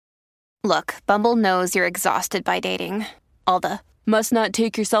Look, Bumble knows you're exhausted by dating. All the must not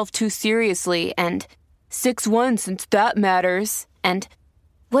take yourself too seriously and 6'1" since that matters. And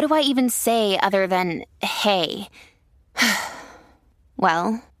what do I even say other than hey?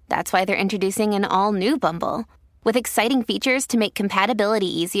 Well, that's why they're introducing an all-new Bumble with exciting features to make compatibility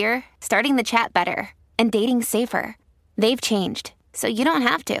easier, starting the chat better, and dating safer. They've changed, so you don't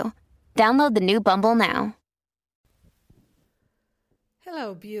have to. Download the new Bumble now.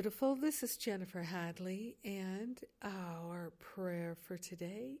 Hello, beautiful. This is Jennifer Hadley, and our prayer for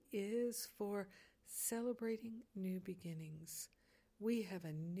today is for celebrating new beginnings. We have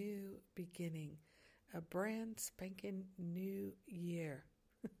a new beginning, a brand spanking new year.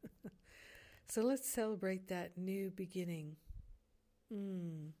 So let's celebrate that new beginning.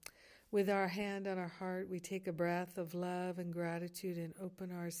 With our hand on our heart, we take a breath of love and gratitude and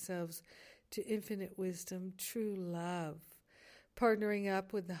open ourselves to infinite wisdom, true love. Partnering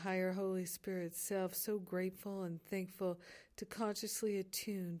up with the higher Holy Spirit self, so grateful and thankful to consciously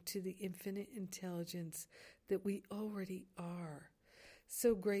attune to the infinite intelligence that we already are.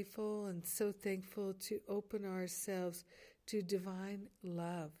 So grateful and so thankful to open ourselves to divine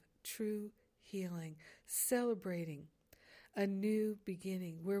love, true healing, celebrating a new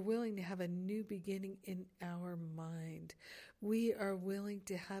beginning. We're willing to have a new beginning in our mind. We are willing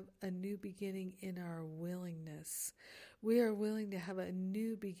to have a new beginning in our willingness. We are willing to have a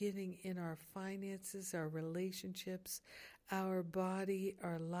new beginning in our finances, our relationships, our body,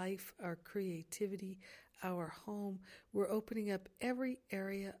 our life, our creativity, our home. We're opening up every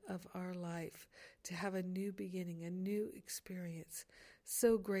area of our life to have a new beginning, a new experience.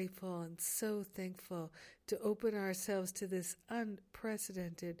 So grateful and so thankful to open ourselves to this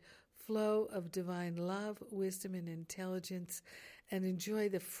unprecedented flow of divine love, wisdom, and intelligence, and enjoy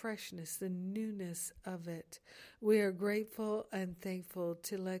the freshness, the newness of it. We are grateful and thankful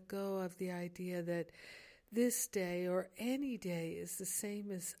to let go of the idea that this day or any day is the same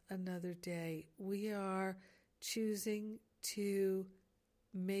as another day. We are choosing to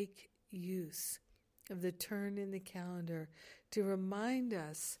make use of the turn in the calendar to remind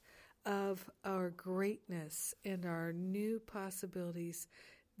us of our greatness and our new possibilities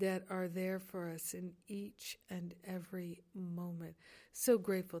that are there for us in each and every moment. So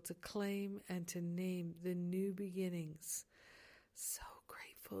grateful to claim and to name the new beginnings. So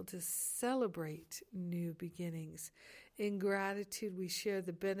grateful to celebrate new beginnings. In gratitude, we share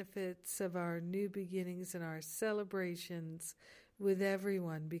the benefits of our new beginnings and our celebrations with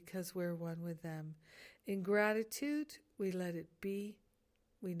everyone because we're one with them. In gratitude, we let it be.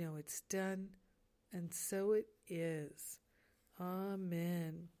 We know it's done, and so it is.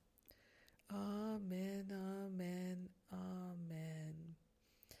 Amen. Amen, amen, amen.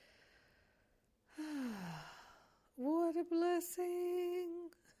 What a blessing.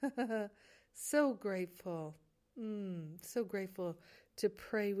 So grateful. So grateful to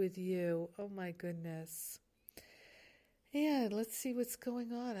pray with you. Oh my goodness. And let's see what's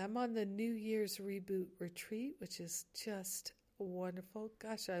going on. I'm on the New Year's Reboot Retreat, which is just wonderful.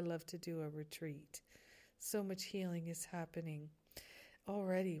 Gosh, I love to do a retreat. So much healing is happening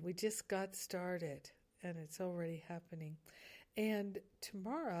already. We just got started, and it's already happening. And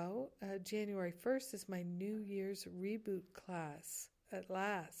tomorrow, January 1st, is my New Year's Reboot class. At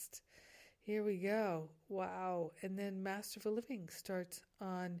last. Here we go. Wow. And then Masterful Living starts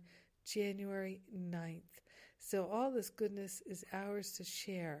on January 9th. So all this goodness is ours to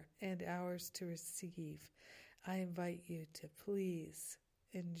share and ours to receive. I invite you to please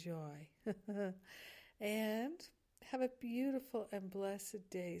enjoy. And have a beautiful and blessed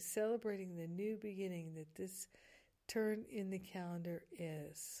day celebrating the new beginning that this turn in the calendar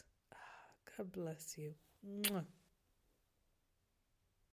is. God bless you. Mwah.